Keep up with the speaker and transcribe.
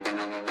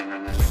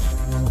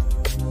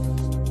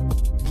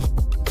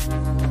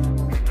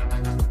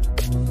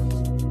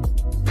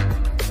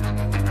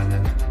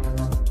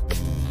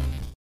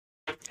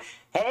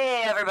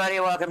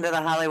welcome to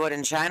the Hollywood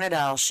and China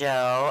Doll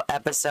Show,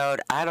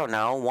 episode, I don't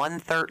know,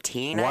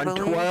 113, I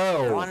believe?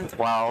 112.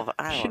 112.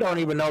 She don't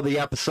even know the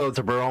episodes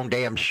of her own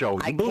damn show.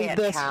 You I believe can't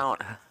this?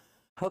 count.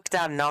 Hooked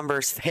on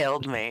numbers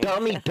failed me.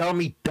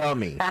 Dummy.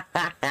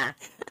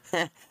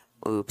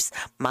 Oops,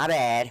 my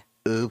bad.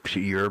 Oops,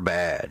 you're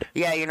bad.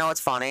 Yeah, you know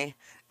what's funny?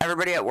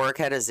 Everybody at work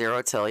had a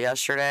zero till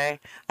yesterday.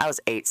 I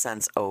was 8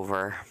 cents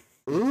over.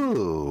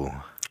 Ooh,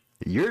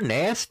 you're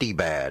nasty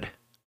bad.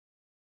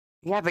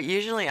 Yeah, but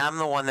usually I'm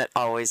the one that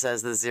always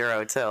has the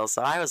zero till,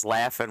 so I was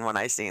laughing when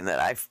I seen that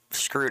I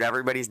screwed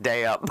everybody's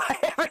day up by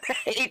having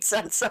 8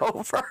 cents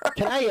over.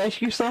 Can I ask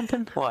you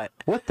something? What?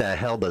 What the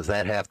hell does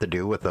that have to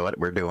do with what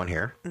we're doing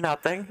here?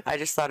 Nothing. I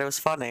just thought it was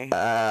funny.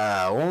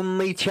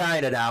 Only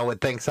China Doll would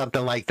think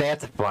something like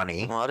that's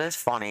funny. Well, it is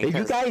funny.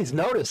 You guys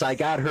notice I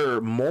got her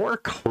more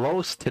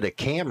close to the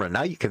camera.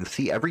 Now you can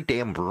see every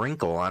damn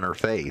wrinkle on her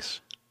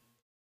face.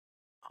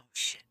 Oh,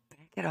 shit.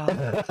 Back it up.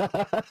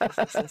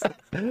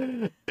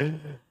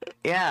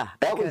 Yeah.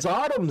 That was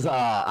Autumn's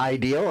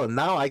ideal, and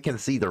now I can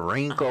see the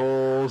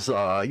wrinkles.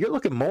 You're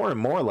looking more and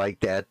more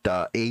like that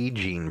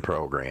aging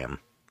program.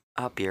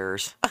 Up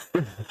yours.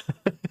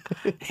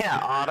 Yeah,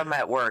 Autumn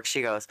at work,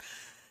 she goes,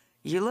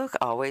 "You look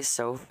always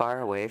so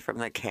far away from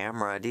the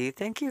camera. Do you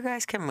think you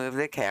guys can move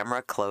the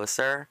camera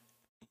closer?"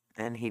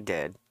 And he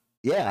did.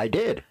 Yeah, I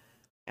did.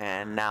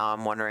 And now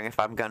I'm wondering if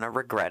I'm going to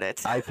regret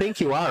it. I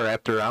think you are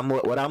after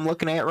what I'm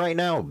looking at right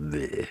now.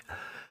 Blech.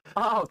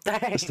 Oh,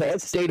 thanks.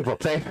 Sad state of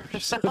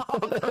affairs. Oh,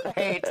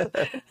 great.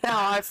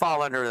 Now I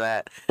fall under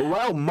that.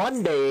 Well,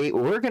 Monday,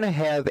 we're going to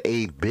have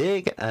a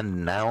big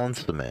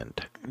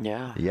announcement.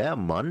 Yeah. Yeah,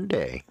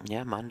 Monday.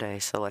 Yeah, Monday.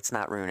 So let's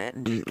not ruin it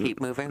and just keep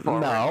moving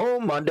forward.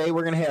 No, Monday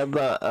we're going to have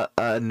a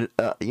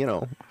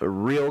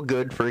real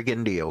good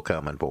friggin' deal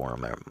coming for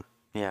them.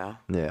 Yeah.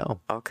 Yeah.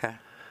 Okay.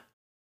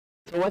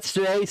 So what's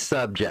today's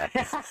subject?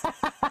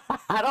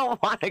 I don't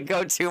want to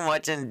go too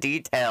much in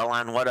detail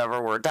on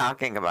whatever we're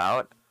talking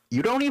about.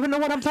 You don't even know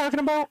what I'm talking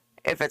about?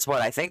 If it's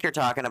what I think you're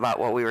talking about,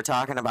 what we were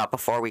talking about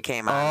before we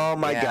came on. Oh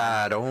my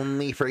God,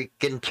 only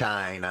freaking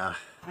China.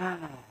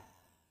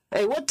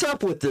 Hey, what's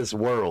up with this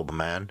world,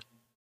 man?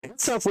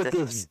 What's up with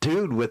this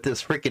dude with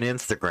this freaking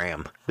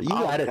Instagram? You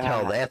gotta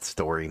tell that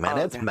story, man.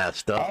 That's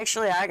messed up.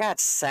 Actually, I got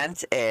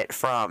sent it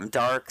from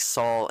Dark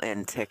Soul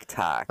in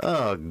TikTok.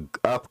 Oh,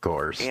 of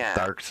course. Yeah.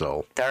 Dark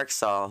Soul. Dark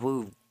Soul,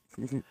 who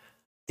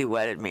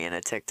duetted me in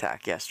a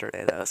TikTok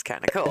yesterday. That was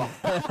kind of cool.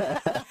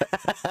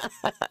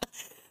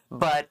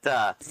 But,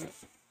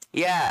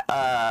 yeah,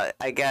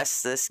 I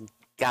guess this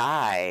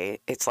guy,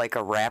 it's like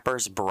a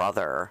rapper's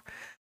brother,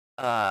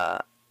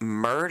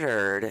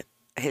 murdered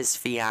his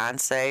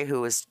fiance,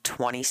 who was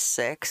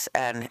 26,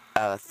 and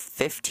a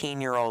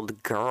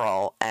 15-year-old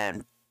girl,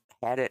 and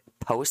had it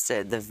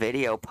posted, the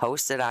video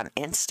posted on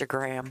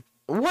Instagram.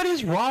 What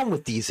is wrong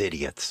with these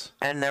idiots?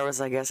 And there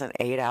was, I guess, an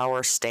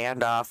 8-hour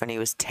standoff, and he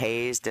was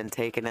tased and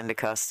taken into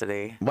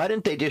custody. Why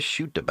didn't they just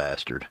shoot the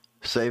bastard?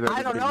 Save everybody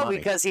I don't know, money.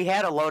 because he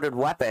had a loaded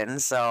weapon,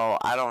 so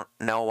I don't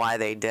know why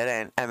they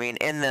didn't. I mean,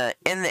 in the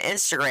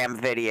Instagram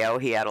video,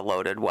 he had a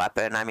loaded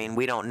weapon. I mean,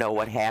 we don't know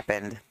what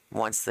happened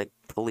once the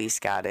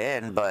police got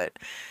in, but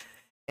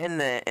in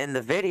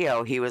the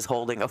video, he was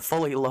holding a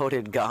fully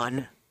loaded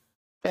gun.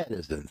 That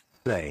is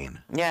insane.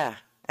 Yeah,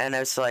 and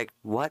it's like,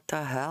 what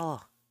the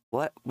hell?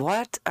 What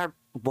is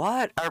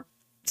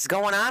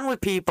going on with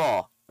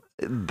people?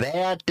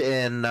 That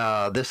and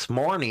this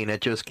morning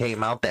it just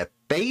came out that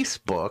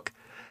Facebook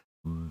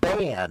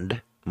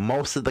banned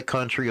most of the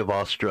country of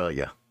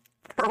Australia.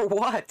 For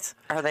what?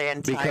 Are they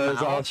in Because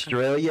timeout?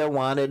 Australia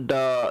wanted,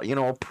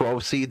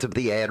 proceeds of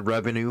the ad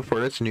revenue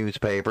for its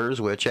newspapers,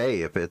 which,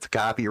 hey, if it's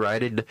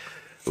copyrighted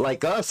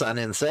like us on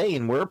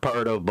Insane, we're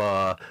part of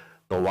the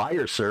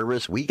wire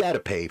service. We got to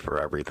pay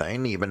for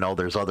everything, even though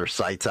there's other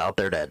sites out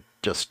there that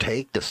just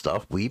take the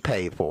stuff. We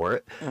pay for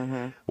it.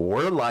 Mm-hmm.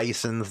 We're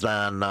licensed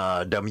on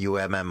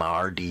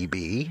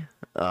WMMR-DB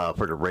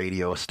for the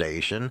radio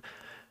station,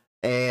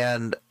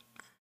 and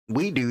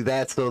we do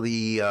that so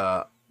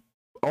the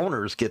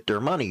owners get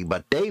their money,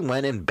 but they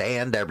went and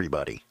banned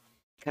everybody.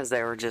 Because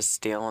they were just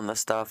stealing the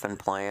stuff and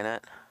playing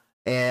it.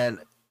 And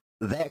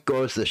that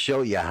goes to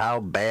show you how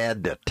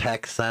bad the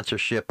tech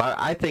censorship.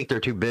 I think they're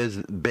too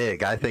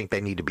big. I think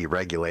they need to be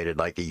regulated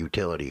like a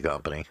utility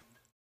company.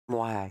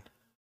 Why?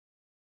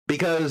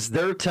 Because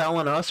they're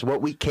telling us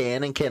what we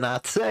can and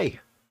cannot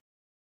say.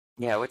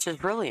 Yeah, which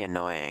is really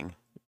annoying.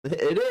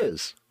 It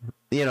is.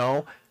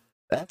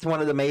 That's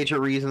one of the major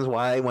reasons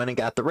why I went and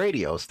got the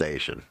radio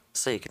station.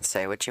 So you can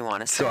say what you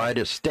want to say. So I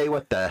just say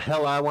what the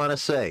hell I want to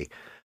say.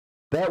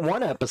 That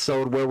one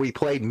episode where we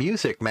played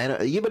music,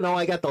 man, even though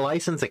I got the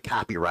license, it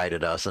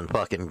copyrighted us and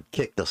fucking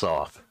kicked us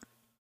off.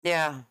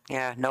 Yeah,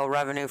 no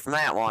revenue from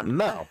that one.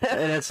 No,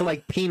 and it's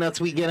like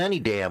peanuts we get any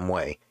damn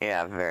way.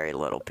 Yeah, very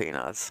little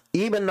peanuts.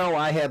 Even though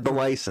I have the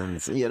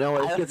license, it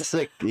gets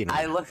sick.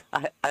 I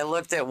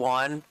looked at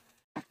one,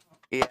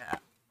 yeah,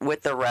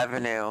 with the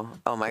revenue.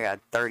 Oh my God,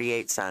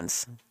 38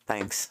 cents.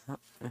 Thanks.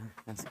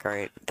 That's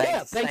great.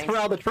 Thanks for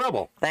all the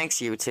trouble. Thanks,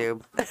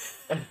 YouTube.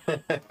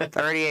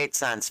 38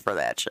 cents for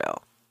that show.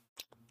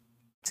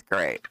 It's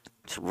great.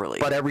 It's really.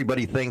 But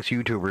everybody thinks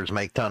YouTubers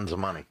make tons of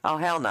money. Oh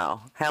hell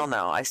no, hell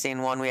no! I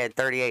seen one we had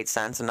 38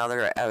 cents.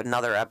 Another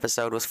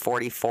episode was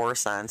 44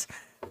 cents.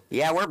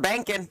 Yeah, we're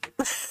banking.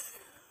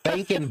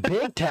 Banking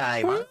big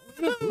time. Huh?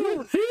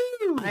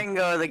 I can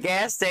go to the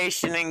gas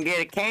station and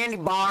get a candy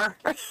bar.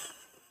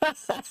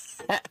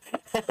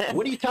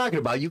 What are you talking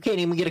about? You can't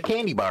even get a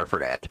candy bar for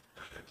that.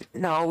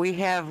 No, we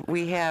have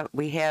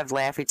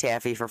Laffy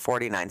Taffy for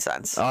 49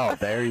 cents. Oh,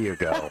 there you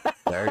go.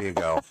 There you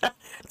go.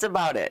 That's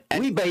about it.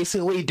 We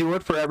basically do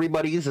it for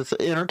everybody's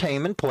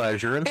entertainment,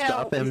 pleasure, and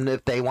stuff. And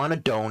if they want to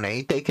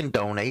donate, they can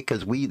donate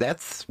because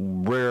that's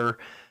where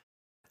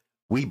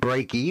we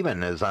break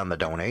even is on the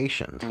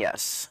donations.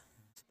 Yes.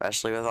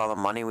 Especially with all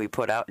the money we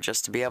put out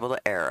just to be able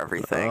to air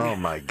everything. Oh,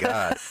 my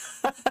God.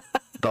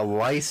 The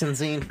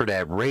licensing for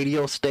that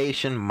radio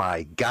station,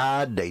 my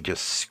God, they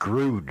just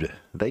screwed.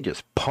 They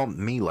just pumped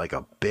me like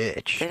a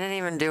bitch. They didn't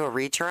even do a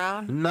reach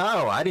around?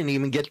 No, I didn't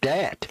even get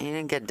that. You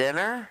didn't get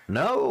dinner?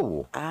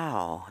 No.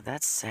 Oh,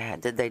 that's sad.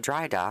 Did they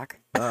dry dock?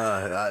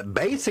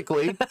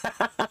 Basically.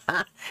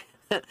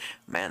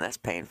 Man, that's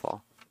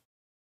painful.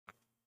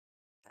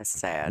 That's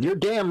sad. You're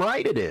damn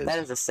right it is. That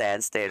is a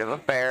sad state of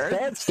affairs.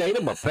 Sad state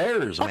of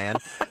affairs, man.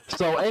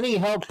 So any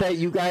help that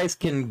you guys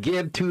can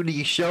give to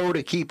the show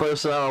to keep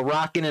us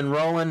rocking and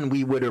rolling,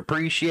 we would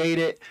appreciate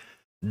it.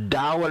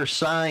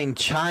 $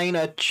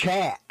 China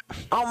Chat.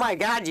 Oh my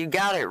God, you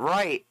got it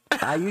right.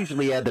 I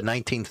usually add the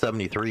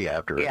 1973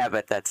 after it. Yeah,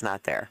 but that's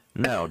not there.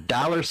 No,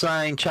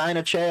 $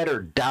 China Chat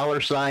or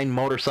 $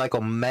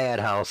 Motorcycle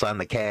Madhouse on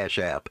the Cash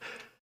App.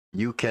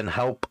 You can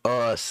help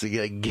us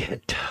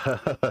get...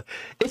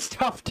 it's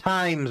tough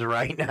times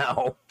right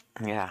now.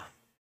 Yeah.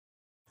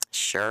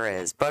 Sure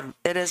is. But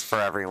it is for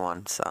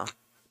everyone, so...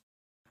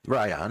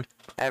 Right on.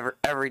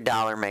 Every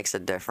dollar makes a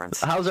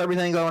difference. How's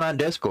everything going on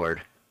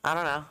Discord? I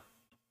don't know.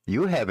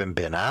 You haven't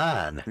been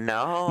on.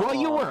 No. Well,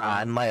 you were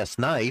on last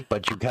night,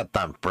 but you kept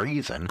on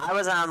freezing. I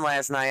was on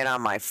last night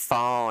on my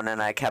phone,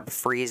 and I kept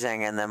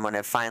freezing, and then when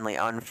it finally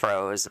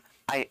unfroze,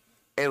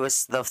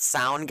 the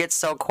sound gets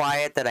so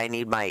quiet that I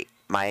need my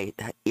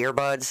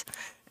earbuds,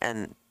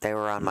 and they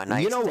were on my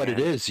nightstand. You know what it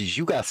is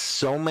you got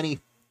so many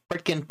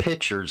freaking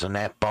pictures in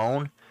that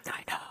phone.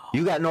 I know.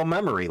 You got no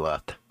memory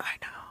left. I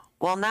know.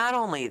 Well, not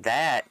only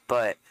that,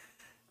 but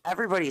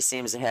everybody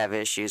seems to have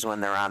issues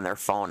when they're on their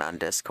phone on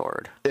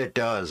Discord. It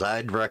does.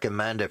 I'd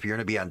recommend if you're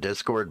going to be on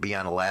Discord, be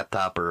on a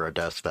laptop or a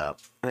desktop.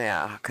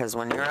 Yeah, because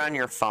when you're on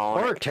your phone...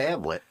 Or a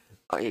tablet.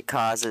 It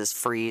causes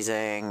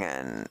freezing,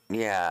 and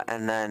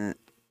then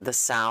the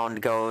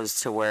sound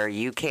goes to where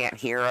you can't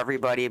hear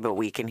everybody, but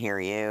we can hear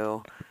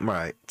you.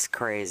 Right. It's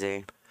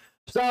crazy.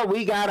 So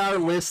we got our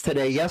list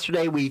today.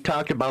 Yesterday we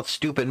talked about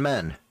stupid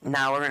men.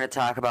 Now we're going to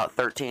talk about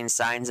 13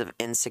 signs of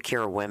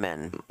insecure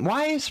women.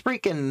 Why is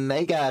freaking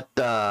they got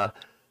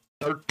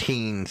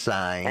 13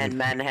 signs? And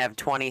men have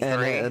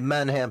 23. And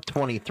men have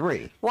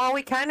 23. Well,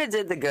 we kind of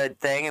did the good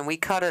thing, and we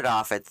cut it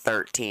off at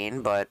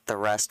 13, but the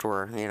rest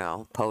were,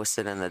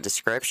 posted in the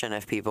description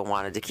if people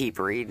wanted to keep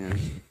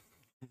reading.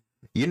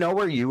 You know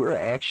where you were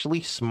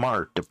actually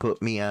smart to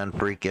put me on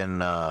freaking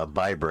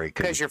vibrate.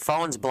 Because your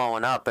phone's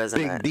blowing up,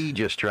 isn't it? Big D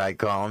just tried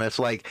calling. It's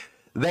like,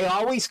 they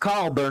always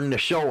call during the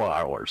show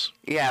hours.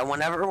 Yeah,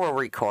 whenever we're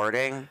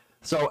recording.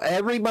 So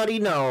everybody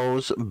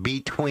knows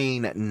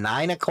between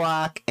 9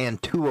 o'clock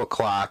and 2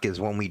 o'clock is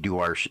when we do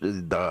our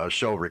the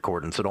show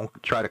recording. So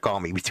don't try to call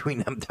me between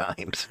them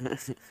times.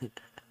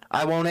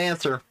 I won't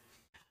answer.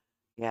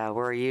 Yeah,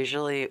 we're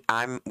usually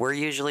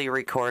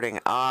recording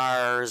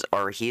ours,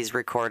 or he's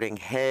recording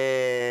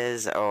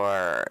his,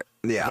 or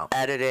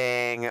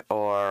editing,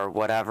 or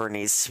whatever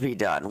needs to be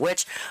done.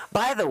 Which,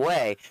 by the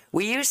way,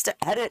 we used to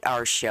edit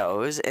our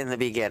shows in the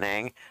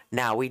beginning.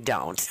 Now we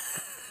don't.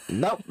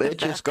 Nope, it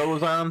just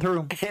goes on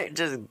through. It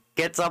just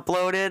gets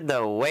uploaded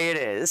the way it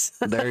is.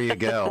 There you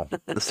go.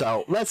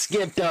 So let's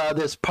get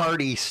this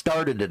party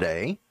started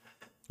today.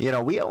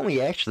 We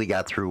only actually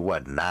got through,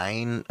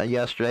 9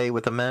 yesterday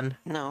with the men?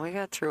 No, we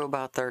got through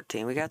about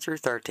 13. We got through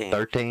 13.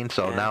 13,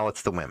 so now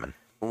it's the women.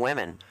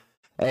 Women.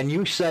 And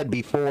you said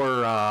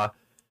before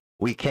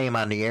we came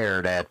on the air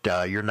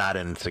that you're not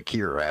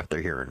insecure after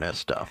hearing this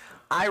stuff.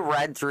 I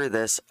read through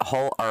this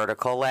whole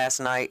article last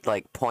night,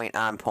 like point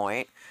on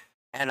point,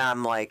 and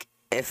I'm like,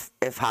 if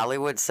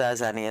Hollywood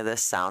says any of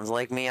this sounds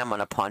like me, I'm going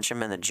to punch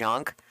him in the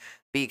junk,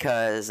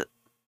 because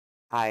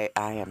I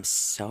am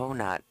so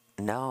not...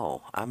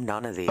 No, I'm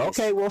none of these.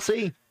 Okay, we'll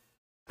see.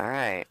 All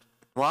right.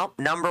 Well,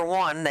 number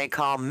 1, they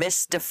call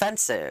Miss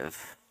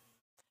Defensive.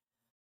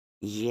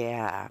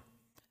 Yeah.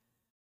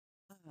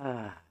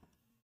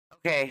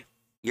 Okay,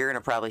 you're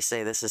going to probably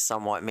say this is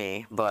somewhat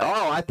me, but...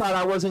 Oh, I thought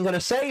I wasn't going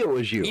to say it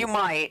was you. You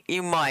might.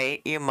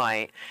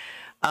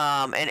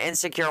 An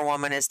insecure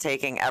woman is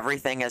taking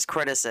everything as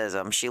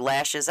criticism. She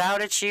lashes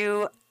out at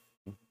you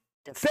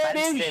defensively.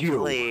 That is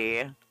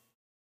you.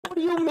 What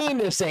do you mean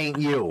this ain't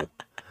you?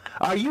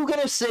 Are you going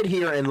to sit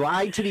here and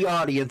lie to the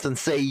audience and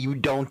say you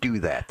don't do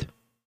that?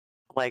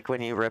 Like when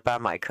you rip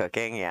on my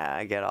cooking, yeah,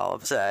 I get all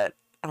upset.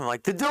 I'm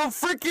like, then don't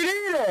freaking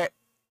eat it!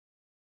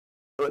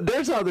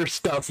 There's other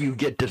stuff you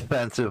get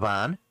defensive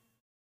on.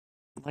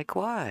 Like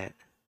what?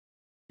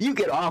 You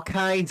get all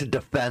kinds of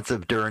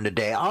defensive during the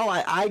day.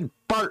 I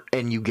fart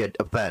and you get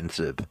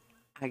offensive.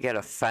 I get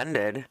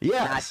offended.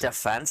 Yes. Not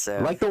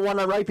defensive. Like the one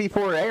right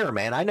before air,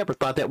 man. I never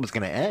thought that was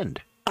going to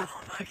end.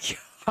 Oh my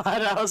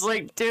god. I was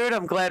like, dude,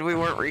 I'm glad we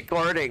weren't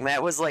recording.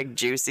 That was like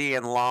juicy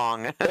and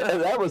long.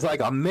 That was like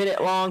a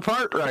minute-long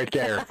fart right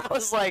there. I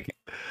was like,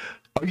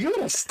 are you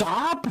going to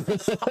stop?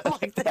 I'm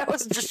like, that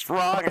was just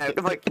wrong.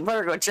 I'm like, you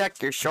better go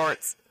check your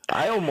shorts.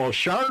 I almost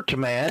sharked,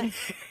 man.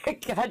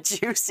 It got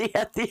juicy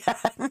at the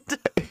end.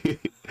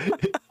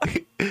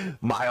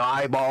 My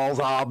eyeballs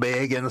all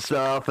big and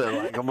stuff, and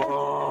like,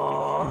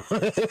 oh.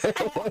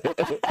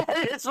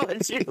 That is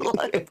what you look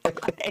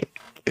like.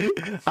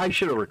 I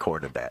should have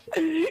recorded that.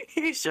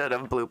 You should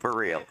have blooper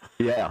reel.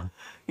 Yeah.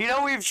 You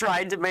know, we've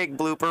tried to make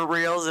blooper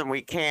reels and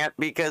we can't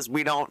because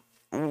we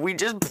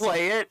just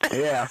play it.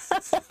 Yeah.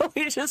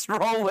 We just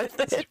roll with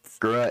it.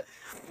 Screw it.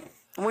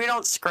 We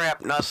don't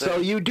scrap nothing. So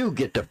you do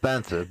get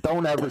defensive.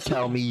 Don't ever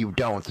tell me you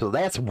don't. So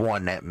that's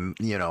one that,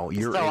 you know,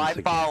 you're So I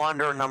insecure. fall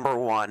under number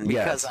one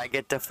because Yes. I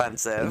get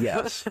defensive.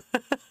 Yes.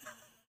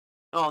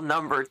 Well,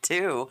 number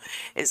two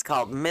is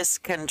called Miss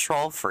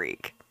Control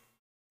Freak.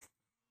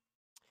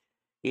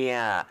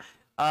 Yeah.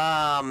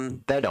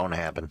 That don't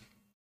happen.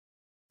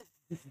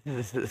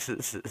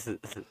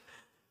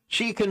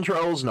 She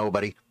controls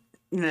nobody.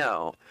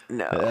 No.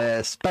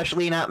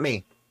 Especially not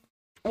me.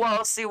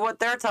 Well, see what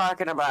they're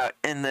talking about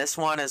in this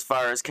one as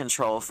far as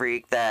control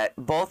freak, that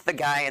both the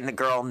guy and the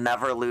girl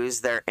never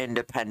lose their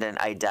independent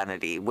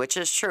identity, which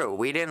is true.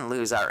 We didn't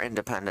lose our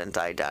independent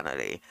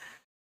identity.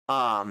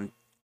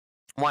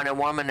 When a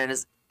woman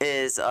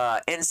is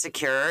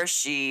insecure,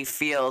 she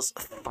feels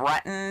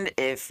threatened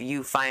if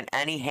you find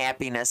any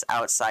happiness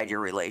outside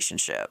your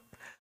relationship.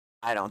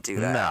 I don't do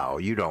that. No,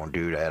 you don't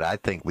do that. I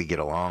think we get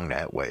along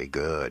that way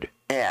good.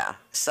 Yeah.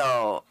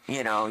 So,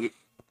 you know,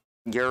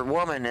 your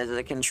woman is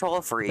a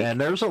control freak. And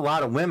there's a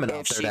lot of women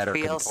out If there that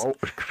she are feels-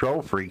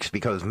 control freaks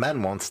because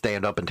men won't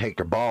stand up and take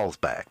their balls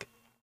back.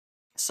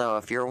 So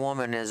if your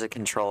woman is a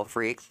control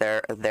freak,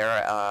 their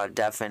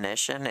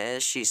definition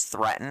is she's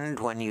threatened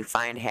when you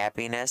find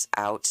happiness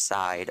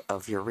outside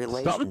of your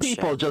relationship. Some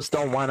people just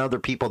don't want other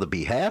people to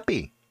be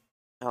happy.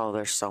 Oh,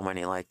 there's so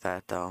many like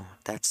that though.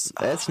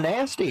 That's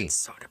nasty. It's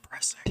so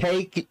depressing.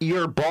 Take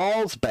your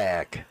balls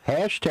back.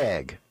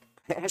 Hashtag.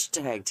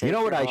 Hashtag. Take You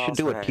know what? your I should balls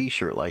do a back.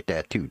 T-shirt like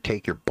that too.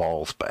 Take your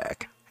balls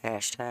back.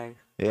 Hashtag.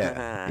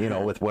 Yeah, you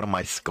know, with one of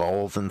my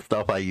skulls and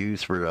stuff I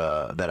use for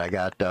that I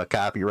got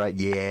copyright.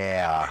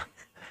 Yeah,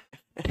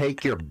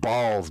 take your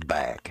balls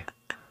back,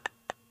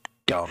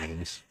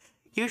 dummies.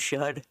 You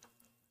should.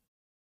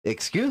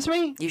 Excuse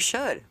me? You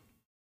should.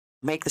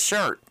 Make the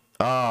shirt.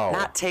 Oh,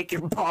 Not take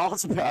your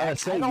balls back.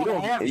 say I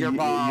don't have your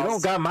balls. You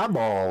don't got my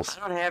balls.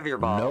 I don't have your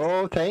balls.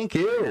 No, thank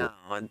you.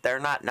 No, they're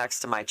not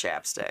next to my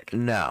chapstick.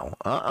 No,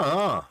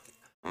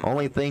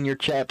 Only thing your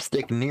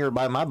chapstick near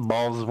by my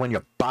balls is when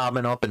you're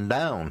bobbing up and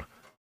down.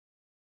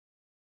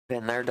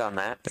 Been there, done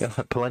that.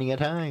 Plenty of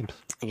times.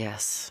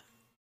 Yes.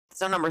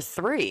 So number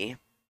 3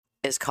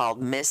 is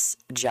called Miss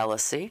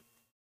Jealousy.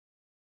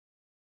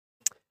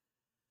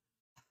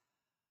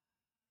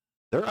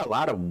 There are a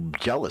lot of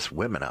jealous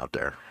women out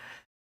there.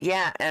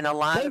 Yeah, and a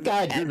lot Thank of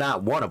God you're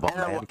not one of them,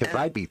 and- man, because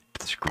I'd be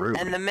screwed.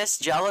 and the Miss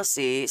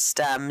Jealousy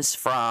stems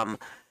from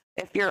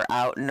if you're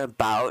out and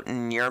about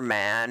and your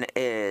man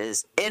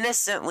is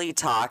innocently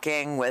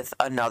talking with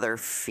another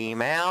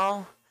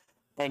female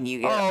and you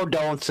get Oh,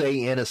 don't say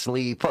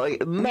innocently.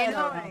 Men know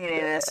are, I ain't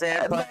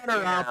innocent, but, men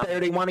are you out know. there.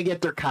 They want to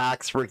get their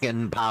cocks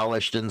freaking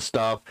polished and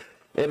stuff.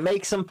 It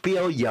makes them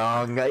feel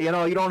young. You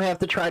know, you don't have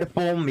to try to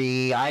fool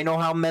me. I know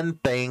how men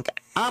think.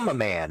 I'm a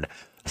man.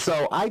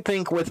 So I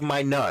think with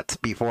my nuts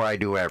before I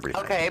do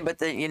everything. Okay, but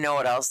then you know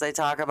what else they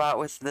talk about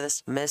with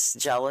this Miss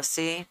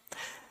Jealousy?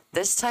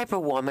 This type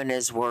of woman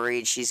is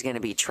worried she's going to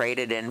be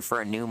traded in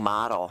for a new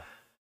model.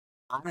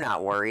 I'm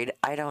not worried.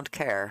 I don't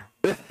care.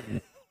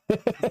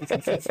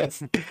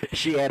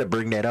 She had to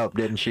bring that up,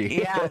 didn't she?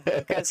 Yeah,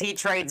 because he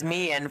trades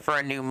me in for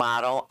a new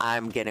model.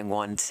 I'm getting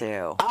one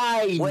too.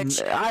 I wouldn't.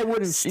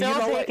 Still you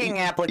know what? taking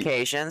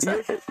applications.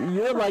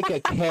 You're like a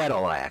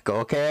Cadillac,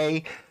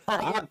 okay?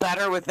 I get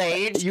better with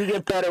age. You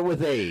get better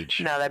with age.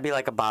 No, that'd be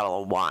like a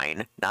bottle of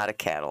wine, not a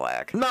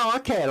Cadillac. No, a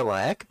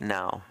Cadillac.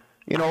 No,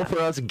 You know, for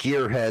us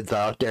gearheads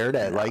out there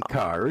that like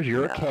cars,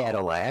 you're a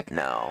Cadillac.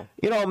 no.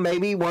 You know,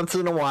 maybe once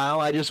in a while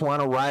I just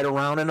want to ride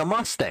around in a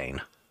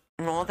Mustang.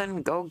 Well,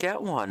 then go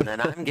get one.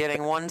 Then I'm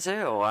getting one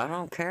too. I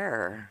don't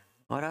care.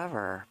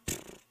 Whatever.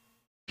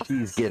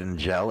 She's getting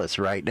jealous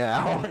right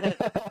now. No,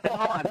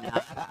 I'm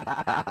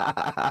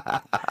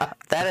not.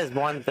 That is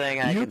one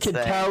thing I You can can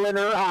say. tell in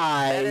her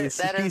eyes.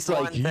 that is She's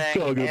one like, he's thing.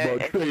 talking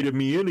about trading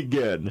me in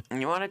again.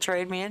 You want to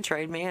trade me in?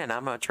 Trade me in.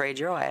 I'm gonna trade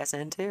your ass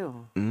in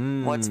too.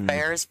 Mm. What's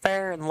fair is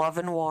fair in love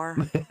and war.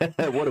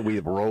 What are we,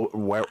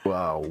 War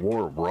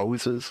of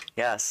Roses?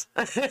 Yes.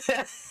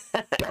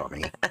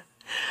 Dummy.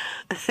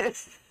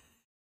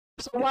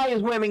 So why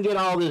does women get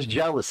all this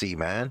jealousy,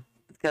 man?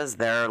 Because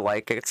they're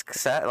like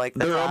like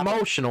They're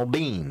emotional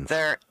beings.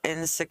 they're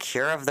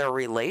insecure of their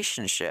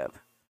relationship.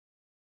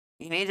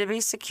 You need to be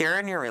secure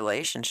in your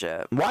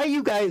relationship. Why are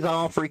you guys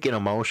all freaking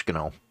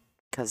emotional?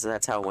 Because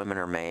that's how women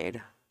are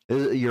made.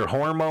 Is your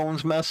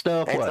hormones messed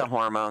up? It's What? a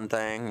hormone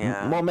thing,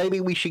 yeah. Well,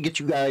 maybe we should get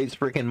you guys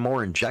freaking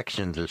more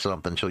injections or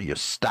something so you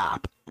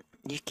stop.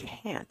 You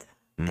can't.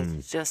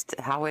 It's just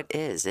how it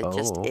is. It Oh,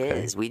 just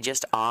okay. is. We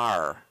just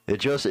are. It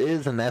just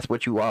is, and that's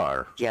what you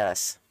are.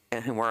 Yes.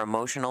 And we're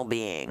emotional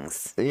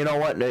beings. You know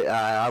what?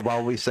 I've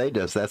always said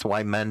this. That's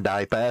why men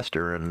die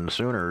faster and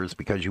sooner is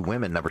because you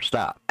women never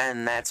stop.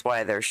 And that's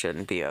why there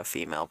shouldn't be a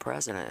female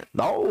president.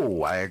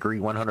 Oh, I agree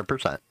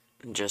 100%.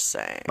 Just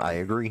saying. I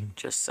agree.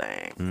 Just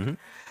saying. Mm-hmm.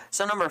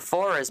 So number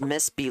 4 is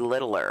Miss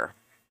Belittler.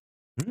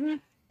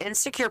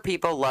 Insecure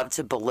people love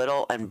to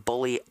belittle and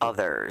bully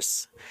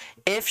others.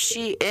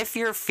 If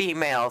your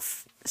female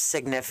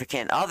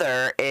significant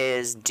other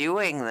is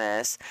doing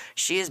this,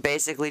 she is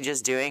basically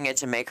just doing it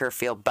to make her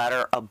feel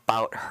better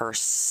about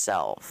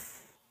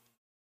herself.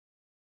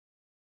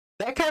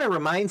 That kind of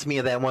reminds me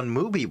of that one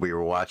movie we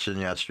were watching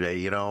yesterday,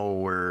 you know,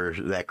 where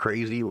that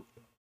crazy,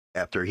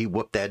 after he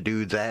whooped that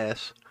dude's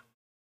ass,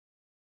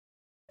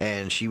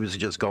 and she was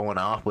just going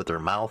off with her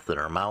mouth and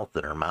her mouth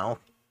and her mouth.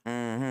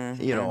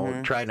 Mm-hmm. You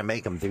know, trying to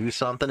make him do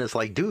something. It's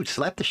like, dude,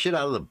 slap the shit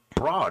out of the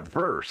broad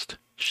first.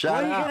 Shut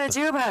What are you up. gonna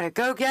do about it?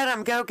 Go get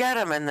him, go get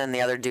him. And then the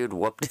other dude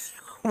whooped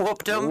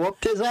him.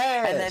 Whooped his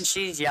ass. And then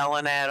she's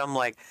yelling at him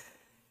like,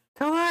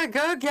 come on,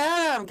 go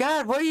get him.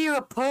 God, what are you,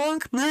 a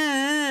punk?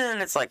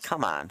 And it's like,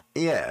 come on.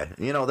 Yeah,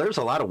 you know, there's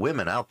a lot of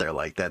women out there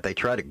like that. They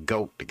try to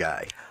goat the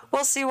guy.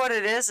 Well, see, what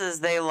it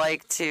is they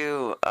like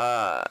to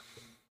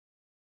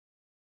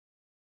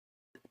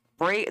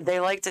they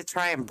like to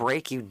try and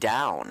break you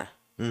down.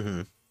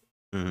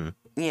 Mm-hmm.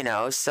 Mm-hmm. You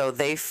know, so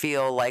they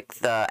feel like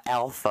the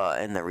alpha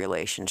in the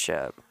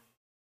relationship.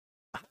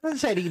 How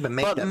does that even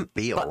make them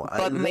feel?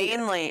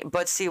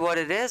 But see, what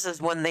it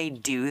is when they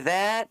do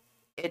that,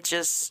 it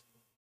just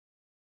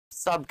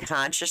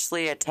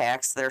subconsciously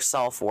attacks their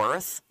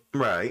self-worth.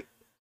 Right.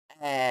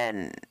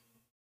 And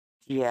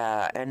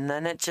yeah, and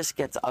then it just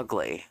gets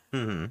ugly.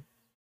 Mm-hmm.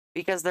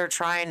 Because they're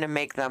trying to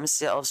make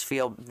themselves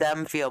feel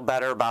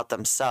better about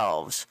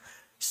themselves.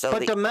 So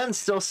But the men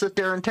still sit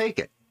there and take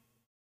it.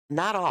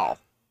 Not all.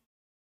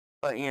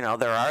 But, you know,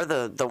 there are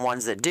the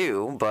ones that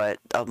do, but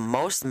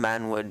most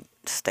men would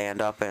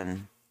stand up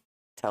and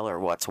tell her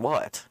what's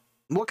what.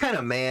 What kind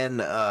of man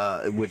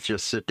would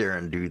just sit there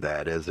and do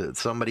that? Is it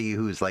somebody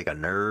who's like a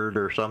nerd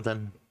or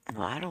something?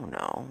 I don't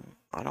know.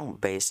 I don't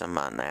base them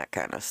on that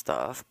kind of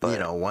stuff. But you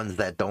know, ones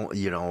that don't,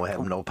 you know,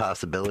 have no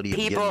possibility of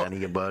getting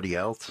anybody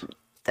else.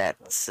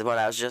 That's what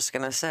I was just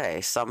going to say.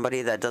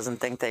 Somebody that doesn't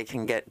think they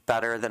can get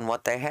better than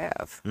what they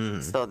have.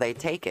 So they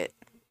take it.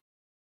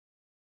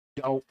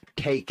 Don't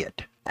take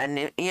it.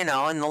 And, you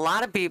know, and a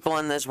lot of people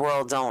in this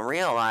world don't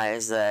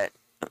realize that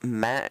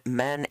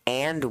men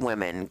and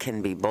women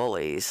can be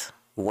bullies.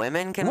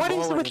 Women can bully.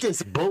 What is with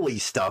this bully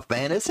stuff,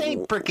 man? This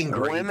ain't freaking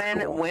great.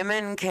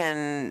 Women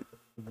can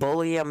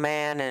bully a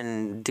man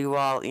and do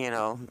all, you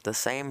know, the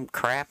same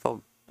crap a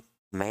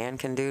man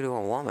can do to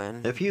a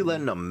woman. If you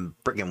let a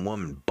freaking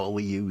woman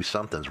bully you,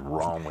 something's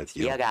wrong with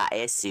you. You got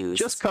issues.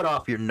 Just cut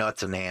off your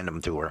nuts and hand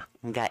them to her.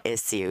 You got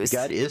issues. You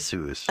got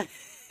issues.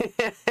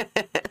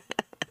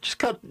 Just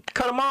cut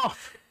them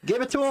off.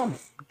 Give it to them.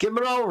 Give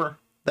it over.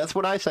 That's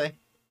what I say.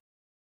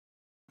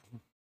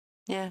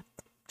 Yeah.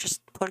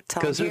 Just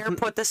tell them here,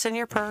 put this in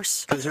your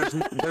purse. Because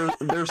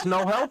there's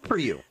no help for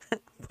you.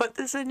 Put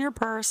this in your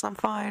purse. I'm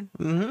fine.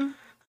 Mm-hmm.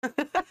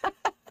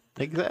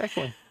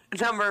 Exactly.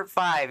 Number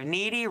 5,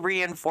 needy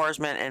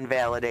reinforcement and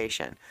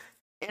validation.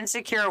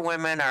 Insecure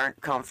women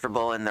aren't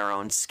comfortable in their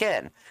own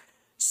skin.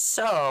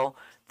 So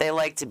they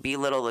like to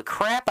belittle the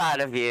crap out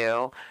of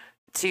you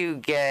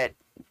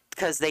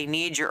because they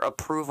need your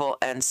approval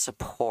and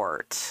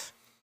support.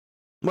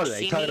 What are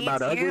they talking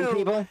about? Ugly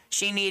people?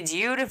 She needs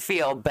you to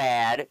feel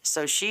bad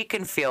so she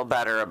can feel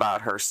better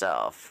about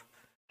herself.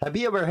 Have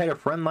you ever had a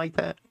friend like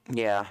that?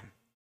 Yeah.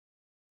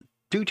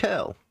 Do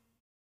tell.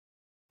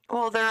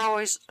 Well, they're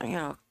always, you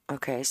know,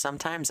 okay,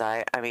 sometimes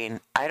I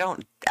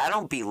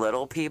don't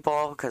belittle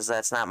people because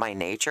that's not my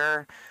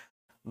nature,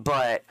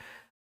 but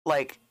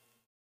like,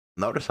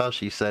 notice how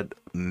she said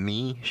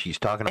me? She's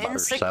talking about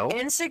herself?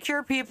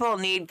 Insecure people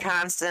need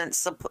constant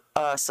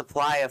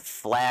supply of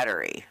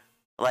flattery.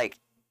 Like,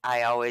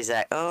 I always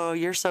act, oh,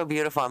 you're so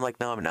beautiful. I'm like,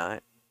 no, I'm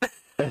not.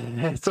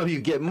 So you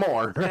get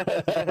more.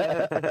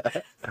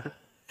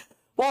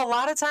 Well, a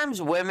lot of times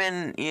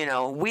women, you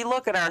know, we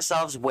look at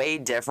ourselves way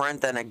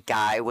different than a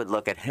guy would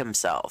look at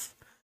himself.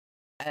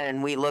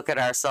 And we look at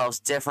ourselves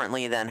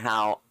differently than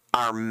how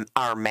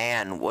our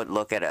man would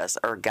look at us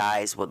or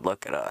guys would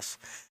look at us.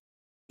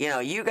 You know,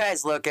 you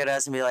guys look at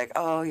us and be like,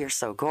 oh, you're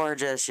so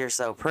gorgeous, you're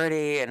so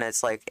pretty. And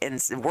it's like,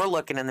 we're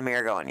looking in the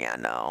mirror going, yeah,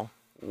 no.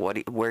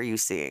 Where are you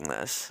seeing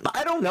this?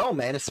 I don't know,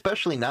 man.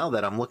 Especially now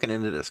that I'm looking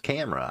into this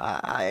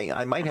camera.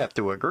 I might have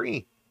to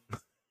agree.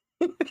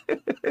 I'm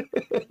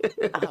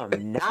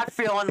not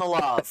feeling the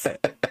love.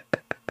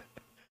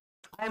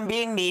 I'm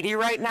being needy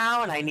right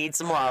now, and I need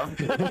some love.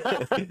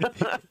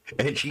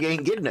 And she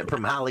ain't getting it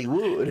from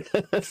Hollywood.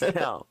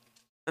 No.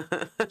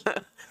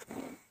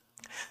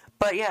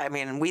 But yeah, I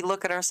mean, we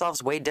look at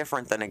ourselves way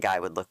different than a guy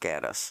would look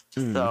at us.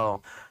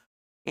 So,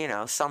 you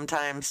know,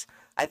 sometimes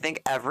I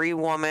think every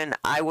woman,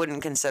 I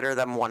wouldn't consider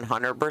them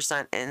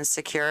 100%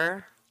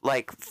 insecure,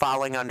 like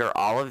falling under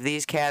all of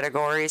these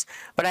categories,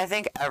 but I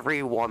think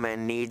every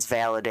woman needs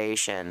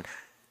validation.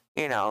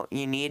 You know,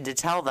 you need to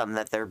tell them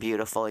that they're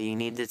beautiful. You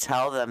need to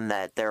tell them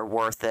that they're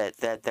worth it,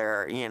 that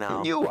they're, you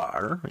know. You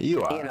are.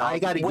 You know, I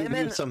got to give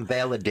you some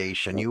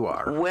validation. You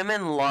are.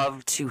 Women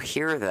love to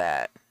hear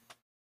that,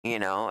 you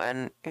know,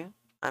 and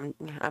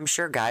I'm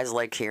sure guys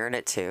like hearing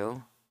it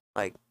too.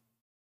 Like,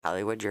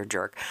 Hollywood, you're a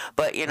jerk.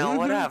 But, you know,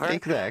 whatever.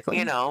 Exactly.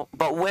 You know,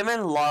 but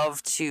women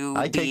love to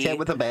I take that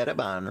with a badge of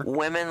honor.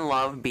 Women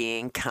love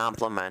being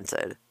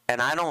complimented.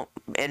 And I don't,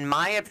 in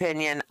my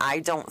opinion, I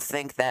don't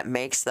think that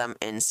makes them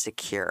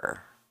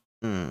insecure.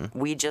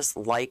 We just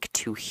like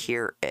to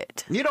hear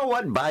it. You know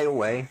what, by the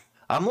way?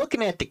 I'm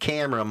looking at the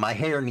camera. My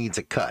hair needs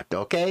a cut,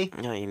 okay?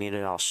 No, you need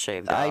it all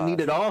shaved off. I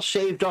need it all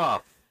shaved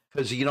off.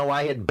 Because, you know,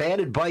 I had bad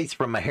advice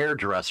from a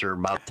hairdresser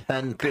about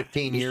 10,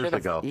 15 years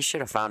ago. You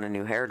should have found a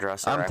new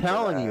hairdresser. I'm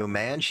telling you,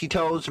 man. She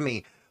tells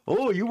me,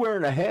 oh, you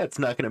wearing a hat's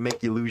not going to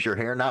make you lose your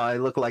hair. Now I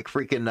look like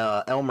freaking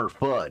Elmer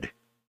Fudd.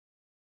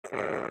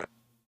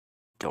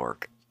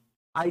 Dork.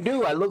 I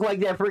do. I look like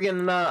that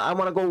freaking, I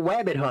want to go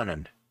rabbit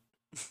hunting.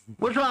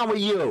 What's wrong with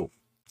you?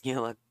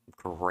 You look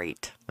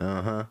great.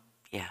 Uh-huh.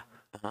 Yeah.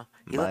 Uh-huh.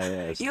 My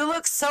ass. You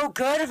look so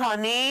good,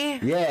 honey.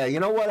 Yeah, you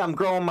know what? I'm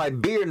growing my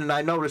beard and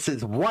I notice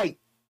it's white.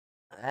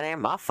 That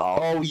ain't my fault.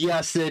 Oh,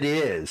 yes, it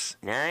is.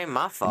 That ain't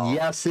my fault.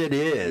 Yes, it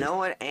is.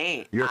 No, it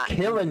ain't. You're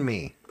killing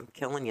me. I'm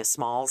killing you,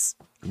 Smalls.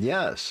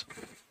 Yes.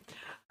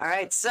 All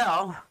right,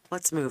 so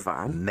let's move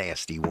on.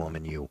 Nasty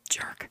woman, you.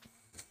 Jerk.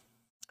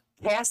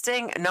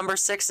 Casting, number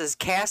 6 is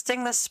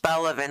casting the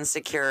spell of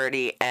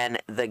insecurity and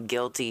the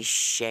guilty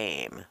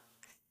shame.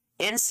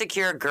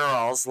 Insecure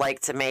girls like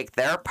to make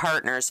their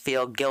partners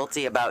feel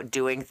guilty about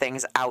doing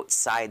things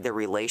outside the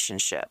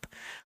relationship,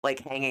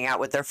 like hanging out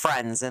with their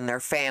friends and their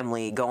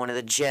family, going to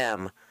the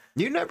gym.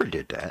 You never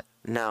did that.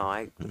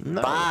 No,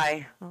 No.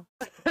 Bye.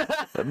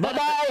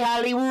 Bye-bye,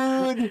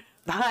 Hollywood.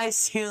 Bye,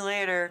 see you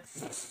later.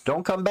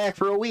 Don't come back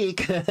for a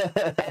week. See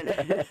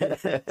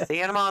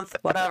you in a month,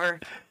 whatever.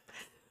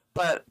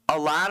 But a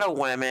lot of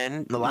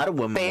women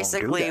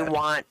basically won't do that.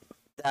 want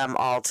them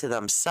all to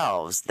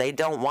themselves. They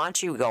don't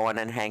want you going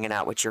and hanging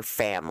out with your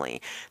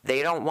family.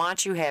 They don't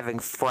want you having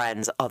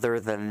friends other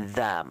than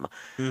them.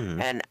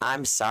 And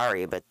I'm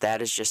sorry, but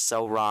that is just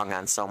so wrong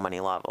on so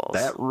many levels.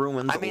 That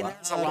ruins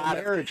there's a lot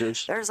of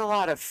marriages. There's a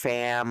lot of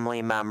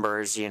family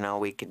members, you know,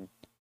 we could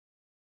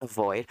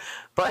avoid.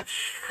 But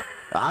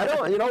I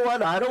don't, you know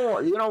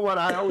what?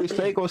 I always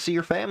say go see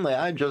your family.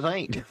 I just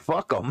ain't.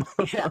 Fuck them.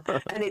 yeah,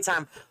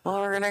 anytime. Well,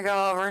 we're gonna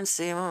go over and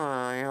see him.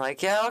 You're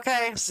like, yeah,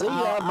 okay. See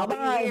ya. I'll be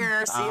Bye-bye.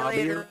 here. See you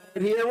later. Be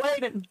right here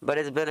waiting. But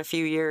it's been a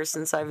few years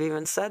since I've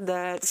even said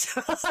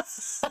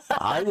that.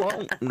 I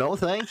won't. No,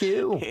 thank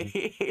you.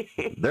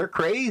 They're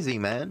crazy,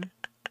 man.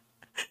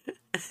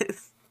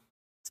 It's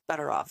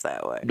better off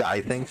that way.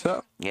 I think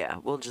so. Yeah,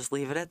 we'll just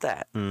leave it at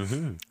that.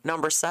 Mm-hmm.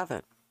 Number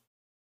 7.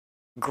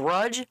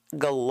 Grudge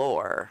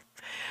galore.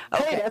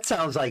 Okay, that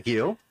sounds like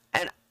you.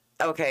 And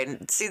okay,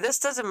 see, this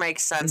doesn't make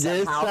sense.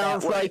 This how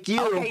sounds that would- like you.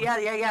 Okay,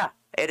 yeah.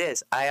 It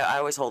is. I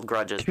always hold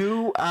grudges.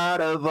 2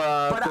 out of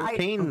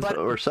 15 but-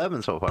 or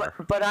 7 so far.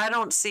 But I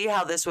don't see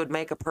how this would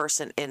make a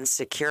person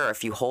insecure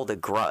if you hold a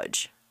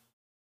grudge.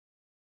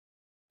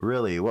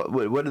 Really?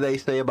 What do they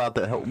say about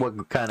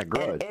what kind of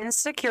grudge? An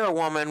insecure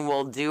woman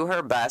will do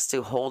her best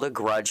to hold a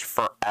grudge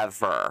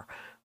forever.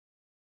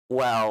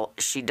 Well,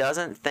 she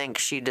doesn't think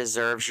she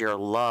deserves your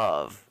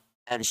love,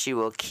 and she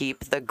will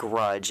keep the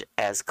grudge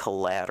as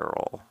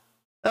collateral.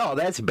 Oh,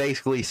 that's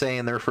basically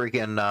saying they're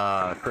freaking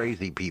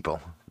crazy people.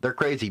 They're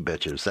crazy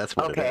bitches. That's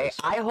what it Okay, is.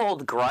 I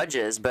hold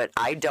grudges, but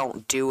I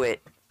don't do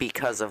it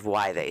because of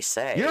why they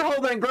say. You're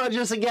holding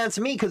grudges against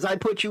me because I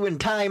put you in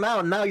timeout,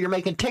 and now you're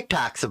making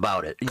TikToks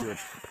about it.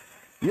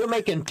 You're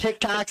making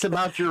TikToks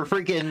about your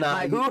freaking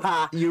My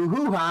hoo-ha. You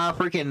hoo-ha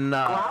freaking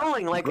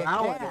Growling like a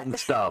growling cat. and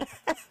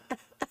stuff.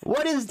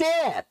 What is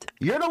that?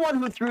 You're the one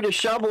who threw the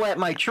shovel at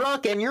my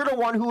truck, and you're the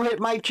one who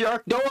hit my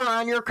truck door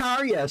on your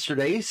car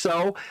yesterday.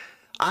 So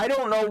I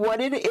don't know what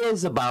it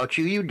is about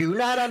you. You do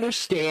not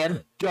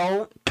understand.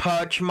 Don't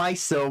touch my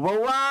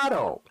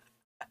Silverado.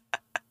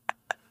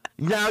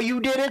 Now you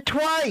did it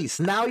twice.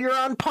 Now you're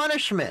on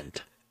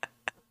punishment.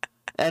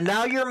 And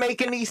now you're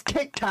making these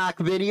TikTok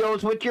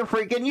videos with your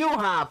freaking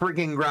U-Ha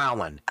freaking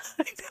growling.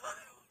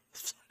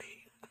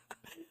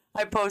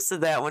 I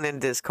posted that one in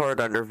Discord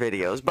under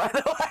videos, by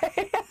the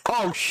way.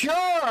 Oh,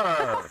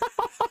 sure.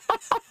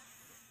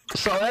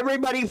 So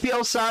everybody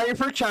feels sorry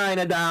for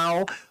China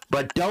Doll,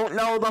 but don't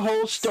know the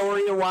whole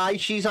story of why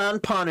she's on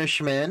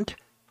punishment.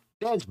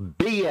 That's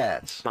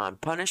BS. I'm on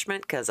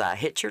punishment because I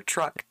hit your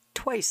truck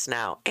twice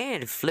now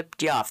and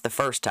flipped you off the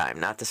first time,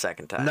 not the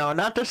second time. No,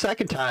 not the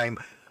second time.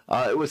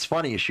 It was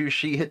funny.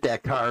 She hit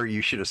that car.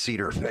 You should have seen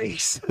her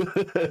face.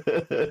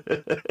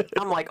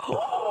 I'm like,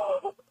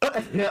 oh,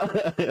 it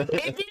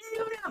didn't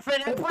do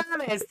nothing, I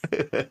promise.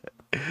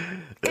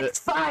 It's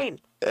fine.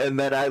 And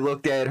then I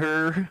looked at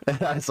her,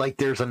 and I was like,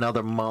 there's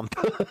another month.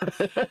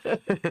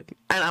 And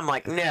I'm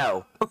like,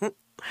 no.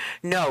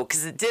 No,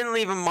 because it didn't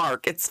leave a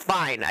mark. It's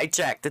fine. I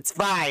checked. It's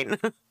fine.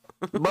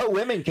 But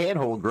women can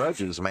hold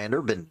grudges, man.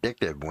 They're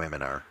vindictive,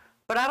 women are.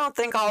 But I don't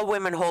think all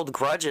women hold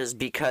grudges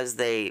because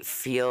they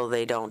feel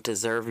they don't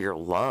deserve your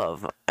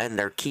love and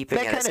they're keeping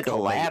That it as kinda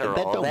don't make- collateral.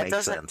 that don't make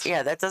doesn't, sense.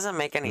 yeah, that doesn't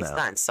make any No.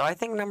 sense. So I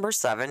think number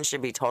 7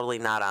 should be totally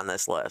not on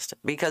this list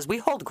because we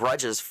hold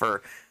grudges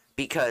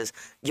because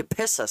you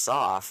piss us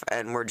off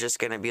and we're just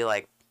gonna be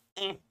like,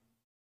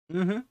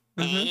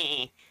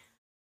 Mm-hmm.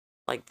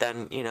 like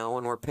then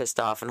when we're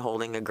pissed off and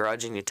holding a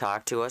grudge and you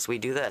talk to us, we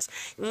do this.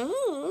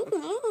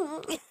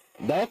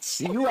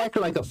 You act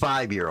like a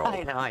 5-year-old.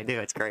 I know, I do.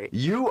 It's great.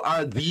 You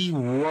are the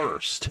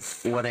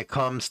worst when it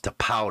comes to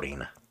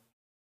pouting.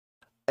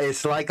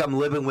 It's like I'm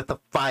living with a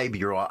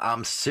 5-year-old.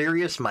 I'm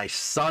serious. My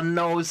son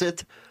knows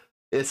it.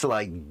 It's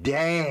like,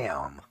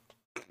 damn.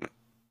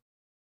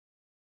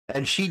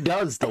 And she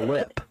does the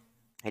lip.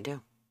 I do.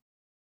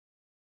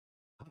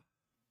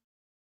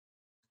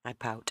 I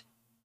pout.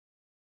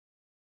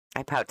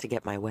 I pout to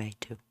get my way,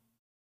 too.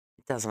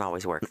 It doesn't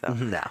always work, though.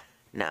 No.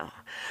 No.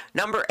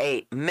 Number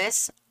 8,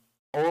 Miss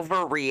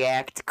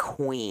Overreact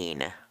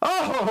Queen.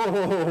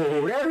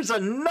 Oh, there's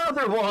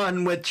another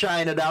one with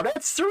China now.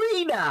 That's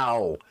 3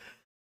 now.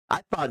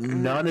 I thought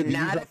none of these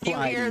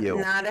apply to you.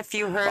 Not if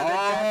you heard the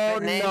Oh,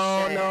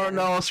 definition.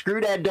 no.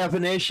 Screw that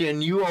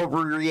definition. You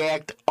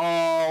overreact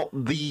all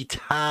the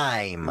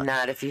time.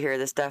 Not if you hear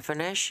this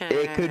definition.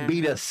 It could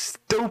be the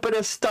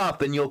stupidest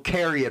stuff, and you'll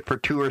carry it for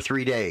 2 or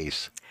 3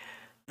 days.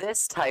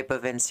 This type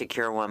of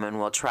insecure woman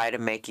will try to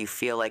make you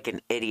feel like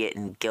an idiot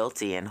and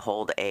guilty and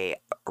hold a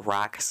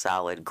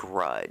rock-solid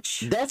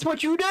grudge. That's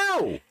what you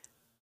do.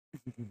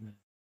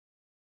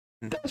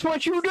 That's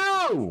what you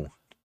do.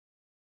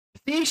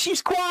 See,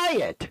 she's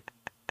quiet.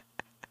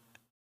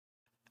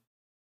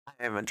 I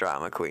am a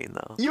drama queen,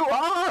 though. You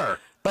are.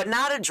 But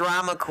not a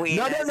drama queen.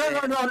 No. as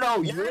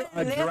You're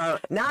a drama.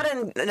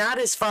 Not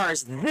as far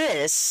as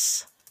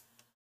this.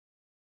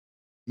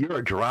 You're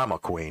a drama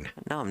queen.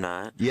 No, I'm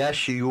not.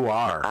 Yes, you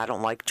are. I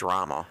don't like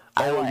drama.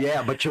 Oh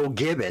yeah, but you'll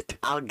give it.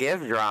 I'll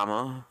give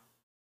drama.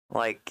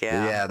 Like,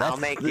 yeah, that's, I'll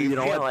make you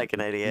know feel what? like an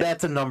idiot.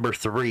 That's a number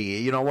 3.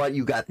 You know what?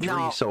 You got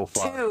 3 so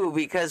far. 2,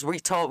 because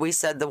we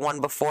said the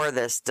one before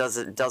this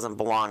doesn't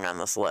belong on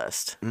this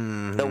list.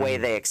 The way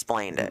they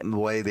explained it.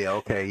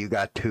 Okay, you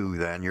got 2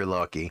 then. You're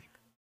lucky.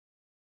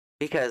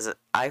 Because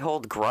I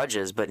hold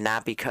grudges, but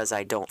not because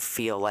I don't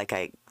feel like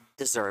I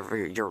deserve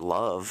your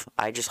love.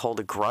 I just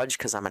hold a grudge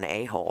because I'm an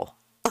a-hole.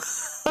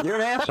 You're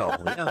an asshole.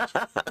 Yeah.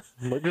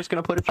 We're just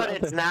gonna put it. But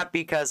it's not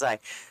because I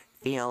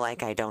feel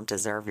like I don't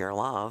deserve your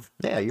love.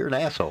 Yeah, you're an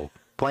asshole.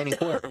 Plain and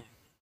clear.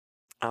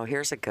 Oh,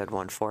 here's a good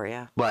one for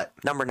you. What?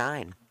 Number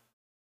 9,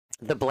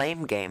 the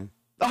blame game.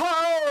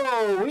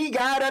 Oh, we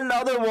got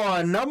another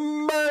one.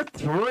 Number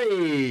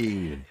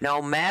 3.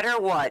 No matter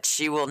what,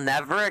 she will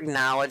never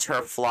acknowledge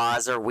her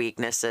flaws or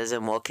weaknesses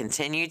and will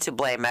continue to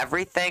blame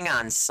everything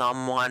on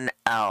someone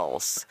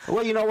else.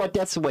 Well, you know what?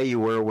 That's the way you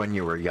were when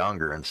you were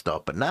younger and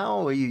stuff. But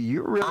now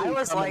you're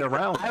really coming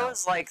around. I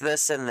was like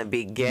this in the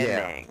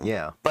beginning.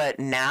 Yeah. But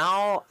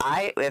now,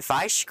 if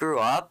I screw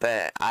up,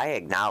 I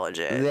acknowledge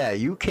it. Yeah,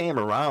 you came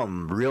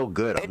around real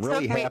good. I'm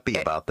really happy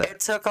about that. It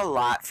took a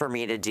lot for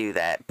me to do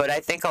that, but I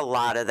think a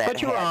lot of that.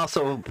 But you were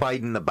also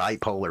fighting the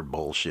bipolar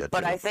bullshit.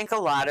 But too. I think a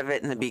lot of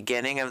it in the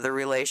beginning of the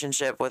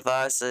relationship with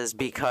us is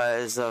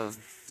because of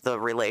the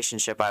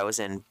relationship I was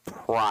in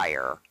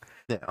prior.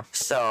 Yeah.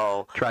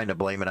 So Trying to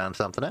blame it on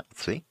something else.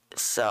 See?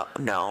 So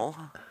no,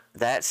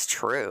 that's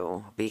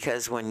true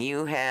because when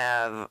you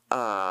have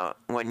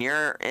when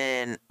you're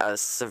in a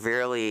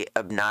severely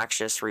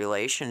obnoxious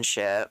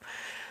relationship,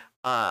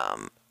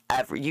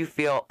 you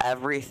feel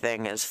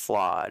everything is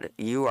flawed.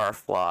 You are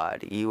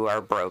flawed. You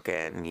are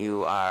broken.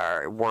 You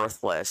are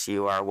worthless.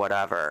 You are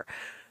whatever.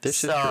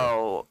 This is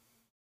true.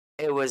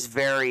 It was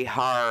very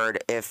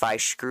hard. If I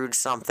screwed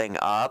something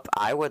up,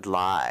 I would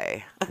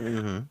lie.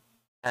 Mm-hmm.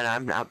 And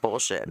I'm not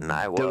bullshitting.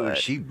 I would. Dude,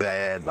 she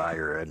bad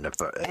liar.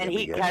 And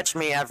he'd catch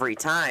me every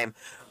time.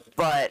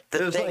 But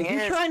the thing is,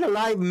 you're trying to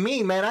lie to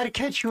me, man. I'd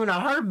catch you in a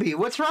heartbeat.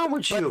 What's wrong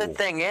with you? But the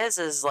thing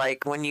is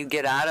like when you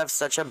get out of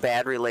such a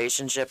bad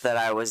relationship that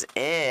I was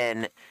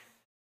in,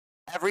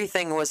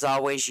 everything was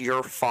always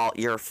your fault,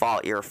 your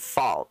fault, your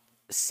fault.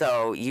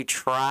 So you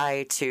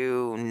try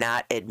to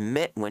not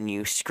admit when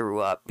you screw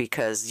up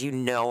because you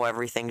know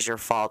everything's your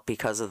fault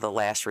because of the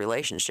last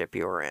relationship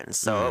you were in.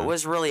 So it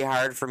was really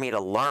hard for me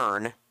to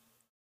learn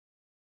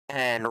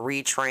and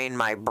retrain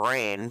my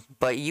brain,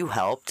 but you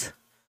helped.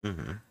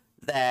 Mm-hmm.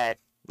 That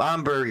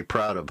I'm very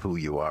proud of who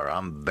you are.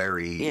 I'm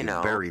very,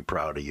 very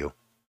proud of you.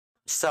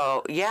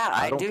 So yeah,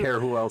 I don't do care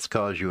who else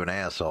calls you an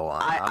asshole.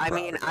 I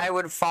mean, I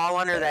would fall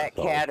under that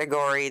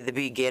category the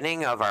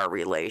beginning of our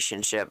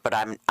relationship, but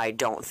I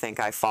don't think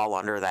I fall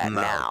under that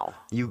now.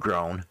 You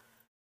grown.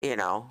 you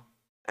know,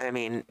 I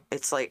mean,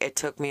 it's like it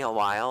took me a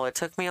while. It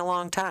took me a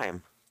long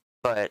time.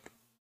 But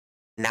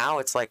now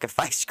it's like if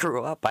I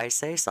screw up, I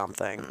say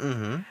something.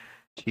 Mm-hmm.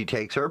 She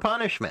takes her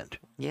punishment.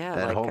 Yeah.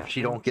 And like hope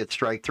she don't get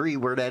strike 3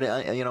 where that,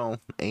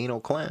 anal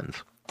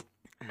cleanse.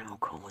 No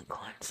colon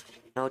cleanse.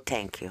 No,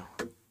 thank you.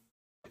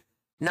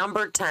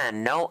 Number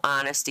 10, no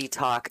honesty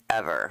talk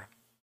ever.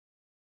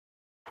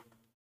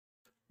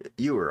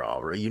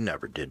 You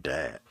never did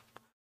that.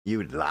 You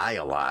would lie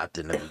a lot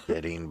in the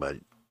beginning, but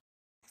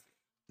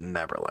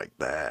never like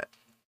that.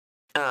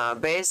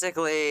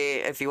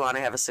 Basically, if you want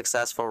to have a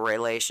successful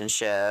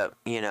relationship,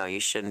 you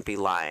shouldn't be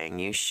lying.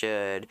 You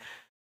should,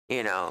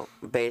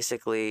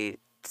 basically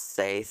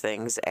say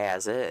things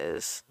as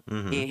is.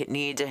 Mm-hmm. You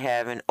need to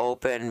have an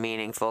open,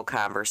 meaningful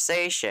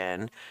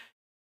conversation,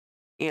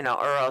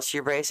 or else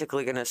you're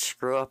basically going to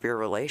screw up your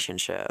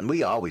relationship.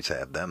 We always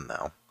have them,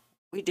 though.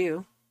 We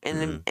do.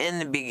 In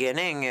the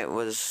beginning, it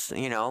was,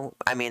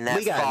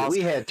 that we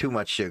had too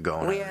much shit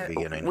going on in the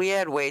beginning. We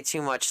had way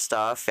too much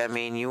stuff. I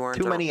mean, you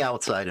weren't too many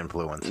outside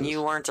influences.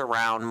 You weren't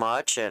around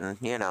much, and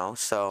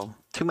so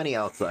too many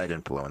outside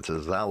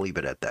influences. I'll leave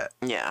it at that.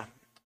 Yeah.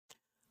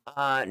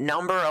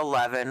 Number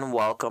 11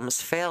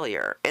 welcomes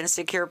failure.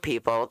 Insecure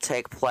people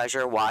take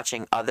pleasure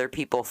watching other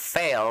people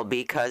fail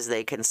because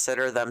they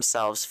consider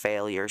themselves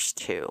failures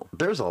too.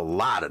 There's a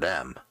lot of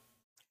them.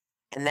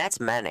 And that's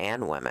men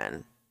and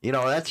women.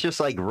 That's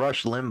just like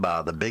Rush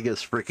Limbaugh, the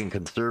biggest freaking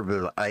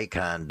conservative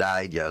icon,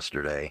 died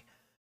yesterday.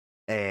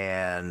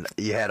 And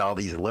you had all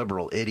these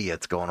liberal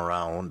idiots going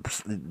around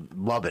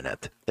loving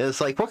it.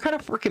 It's like, what kind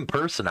of freaking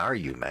person are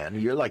you, man?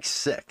 You're like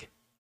sick.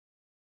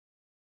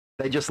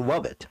 They just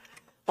love it.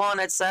 Well,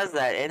 and it says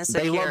that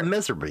they love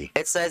misery.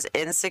 It says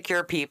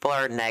insecure people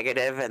are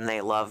negative and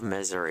they love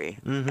misery.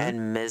 Mm-hmm.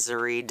 And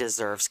misery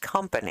deserves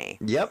company.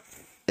 Yep,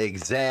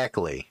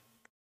 exactly.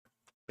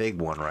 Big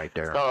one right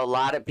there. So a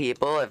lot of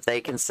people, if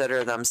they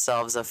consider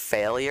themselves a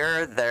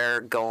failure,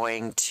 they're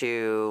going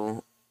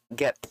to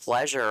get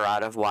pleasure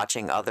out of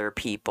watching other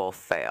people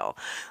fail.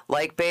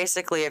 Like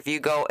basically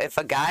if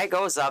a guy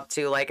goes up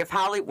to, like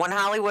when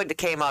Hollywood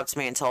came up to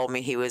me and told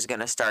me he was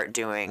going to start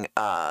doing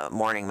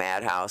Morning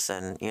Madhouse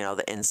and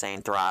the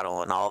Insane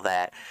Throttle and all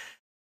that,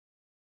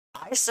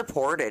 I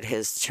supported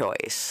his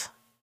choice.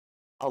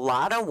 A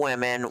lot of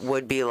women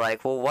would be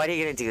like, well, what are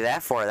you going to do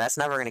that for? That's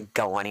never going to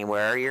go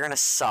anywhere. You're going to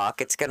suck.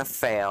 It's going to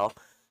fail.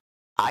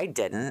 I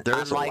didn't.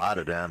 There's a lot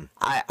of them.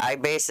 I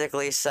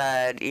basically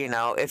said,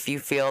 if you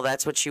feel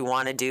that's what you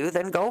want to do,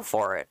 then go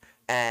for it.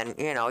 And,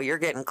 you're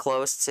getting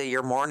close to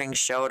your morning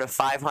show to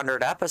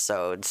 500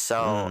 episodes.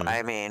 So,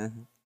 I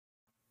mean.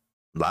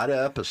 A lot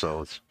of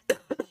episodes.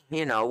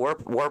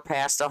 We're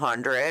past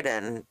 100,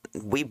 and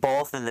we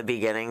both in the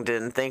beginning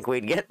didn't think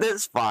we'd get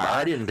this far.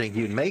 I didn't think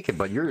you'd make it,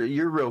 but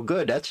you're real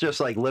good. That's just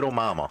like Little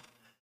Mama.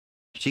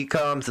 She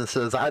comes and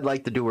says, I'd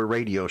like to do a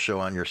radio show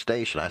on your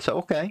station. I said,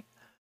 okay.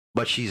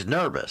 But she's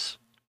nervous.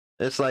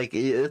 It's like,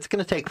 it's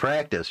going to take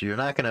practice. You're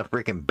not going to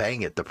freaking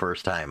bang it the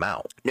first time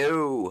out.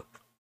 No.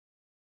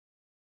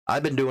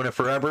 I've been doing it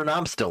forever, and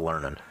I'm still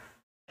learning.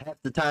 Half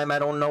the time, I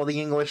don't know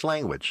the English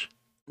language.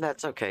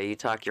 That's okay. You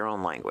talk your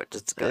own language.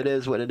 It's good. It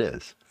is what it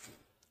is.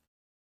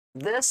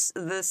 This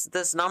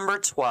number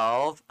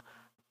 12,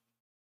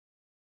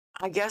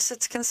 I guess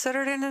it's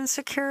considered an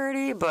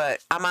insecurity,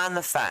 but I'm on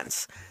the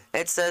fence.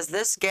 It says,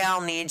 this gal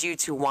needs you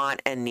to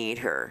want and need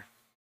her.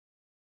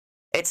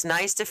 It's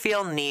nice to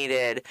feel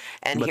needed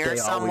and but hear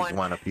someone always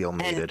want to feel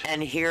needed.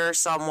 And hear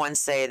someone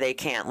say they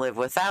can't live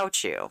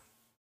without you.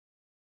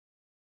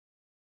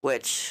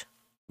 Which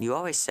you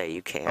always say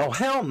you can't. Oh,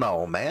 hell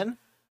no, man.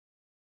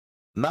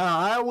 Nah,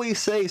 I always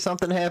say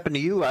something happened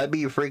to you, I'd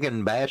be a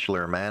freaking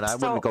bachelor, man. I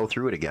wouldn't go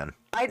through it again.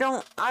 I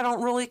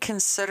don't really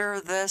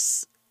consider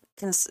this.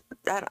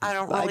 I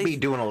don't really. I'd be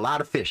doing a lot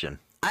of fishing.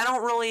 I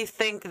don't really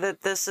think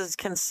that this is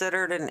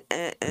considered an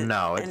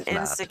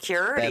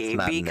insecurity. That's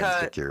not because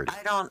an insecurity.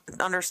 I don't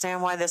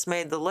understand why this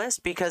made the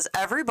list, because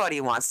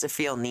everybody wants to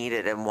feel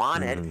needed and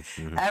wanted.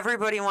 Mm-hmm.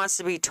 Everybody wants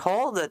to be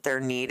told that they're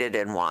needed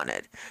and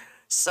wanted.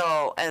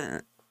 So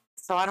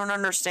I don't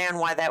understand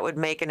why that would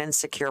make an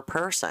insecure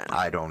person.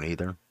 I don't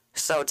either.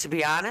 So to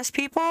be honest,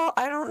 people,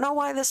 I don't know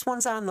why this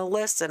one's on the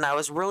list, and I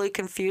was really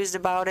confused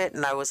about it,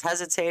 and I was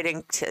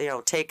hesitating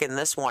to, taking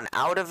this one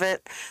out of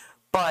it,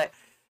 but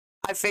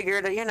I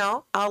figured,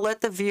 I'll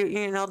let the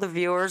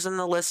viewers and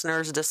the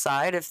listeners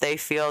decide if they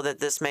feel that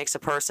this makes a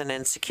person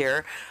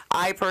insecure.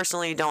 I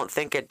personally don't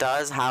think it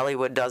does.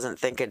 Hollywood doesn't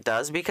think it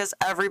does, because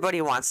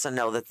everybody wants to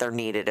know that they're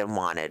needed and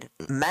wanted,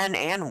 men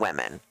and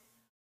women.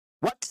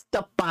 What's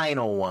the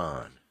final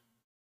one?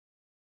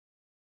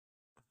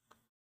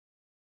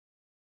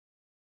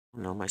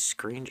 No, my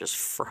screen just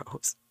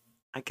froze.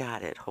 I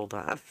got it. Hold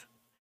on.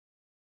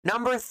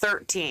 Number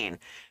 13.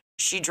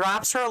 She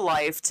drops her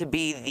life to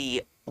be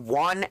the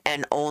one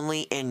and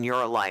only in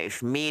your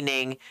life,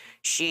 meaning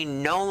she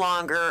no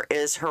longer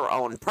is her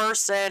own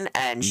person,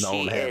 and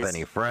she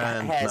any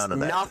friends, has none of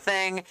that.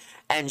 Nothing,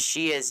 and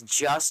she is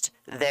just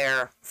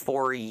there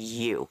for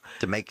you.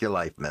 To make your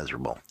life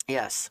miserable.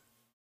 Yes.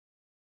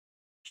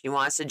 She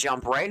wants to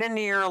jump right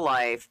into your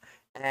life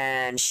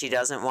and she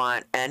doesn't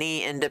want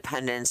any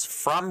independence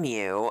from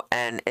you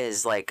and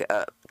is like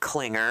a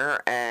clinger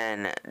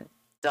and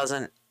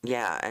doesn't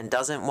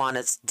want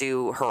to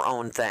do her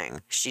own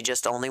thing. She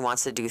just only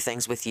wants to do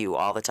things with you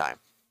all the time.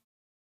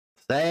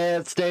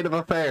 Sad state of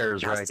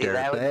affairs, Now, right see, there.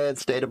 that would- Sad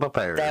state of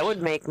affairs. That would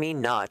make me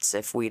nuts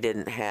if we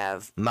didn't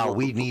have No,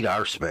 we need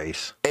our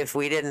space. if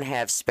we didn't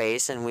have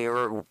space and we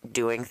were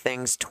doing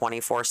things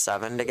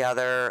 24/7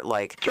 together.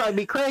 Like, Drive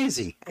me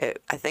crazy.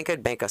 I think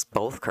it'd make us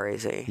both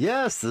crazy.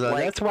 Yes,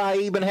 Like- that's why I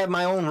even have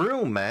my own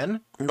room,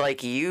 man.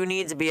 Like, you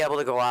need to be able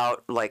to go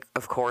out, like,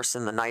 of course,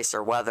 in the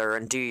nicer weather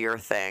and do your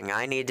thing.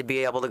 I need to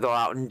be able to go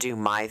out and do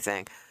my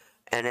thing.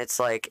 And it's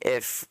like,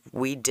 if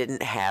we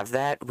didn't have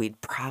that, we'd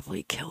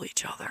probably kill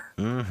each other.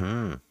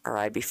 Mm-hmm. Or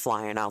I'd be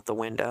flying out the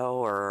window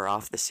or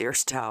off the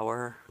Sears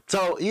Tower.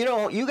 So,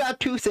 you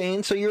got two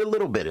things, so you're a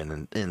little bit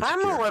insecure.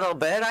 I'm a little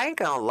bit. I ain't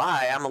gonna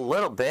lie. I'm a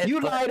little bit.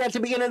 You but lied at the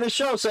beginning of the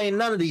show saying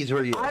none of these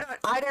were you.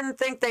 I didn't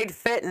think they'd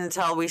fit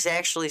until we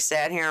actually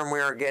sat here and we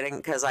were getting,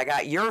 because I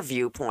got your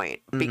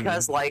viewpoint.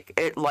 Because, like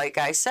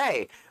I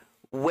say,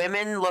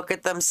 women look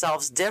at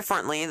themselves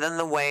differently than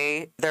the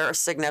way their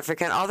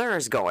significant other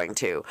is going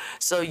to.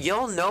 So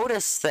you'll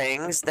notice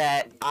things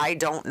that I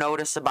don't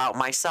notice about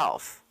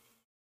myself.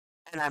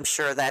 And I'm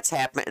sure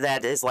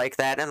that is like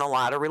that in a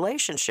lot of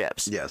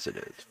relationships. Yes, it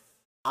is.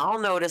 I'll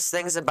notice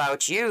things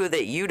about you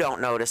that you don't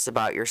notice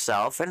about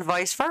yourself, and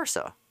vice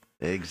versa.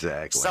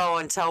 Exactly. So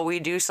until we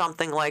do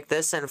something like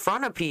this in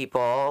front of people,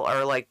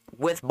 or like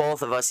with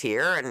both of us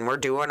here, and we're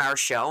doing our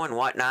show and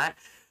whatnot,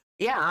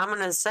 yeah, I'm going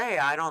to say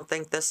I don't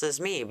think this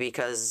is me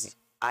because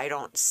I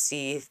don't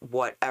see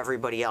what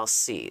everybody else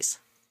sees.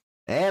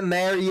 And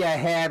there you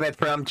have it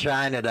from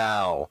China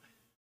Doll.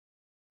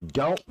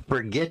 Don't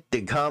forget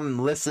to come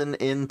listen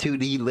into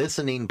the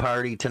listening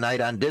party tonight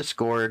on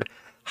Discord.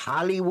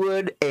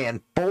 Hollywood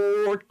and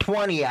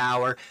 420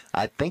 hour.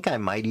 I think I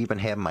might even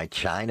have my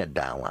China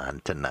Doll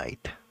on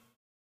tonight.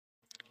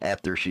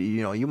 After she,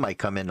 you might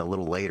come in a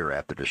little later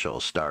after the show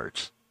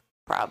starts.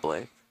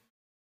 Probably.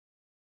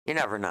 You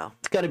never know.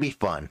 It's going to be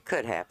fun.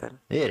 Could happen.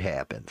 It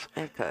happens.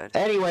 It could.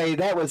 Anyway,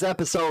 that was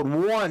episode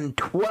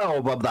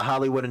 112 of the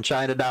Hollywood and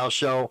China Doll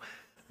Show.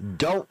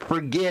 Don't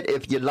forget,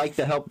 if you'd like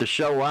to help the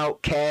show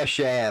out, Cash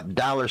App,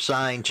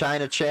 $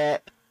 China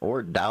Chat,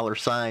 or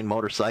 $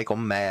 Motorcycle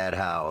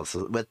Madhouse.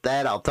 With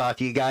that, I'll talk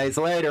to you guys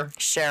later.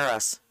 Share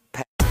us.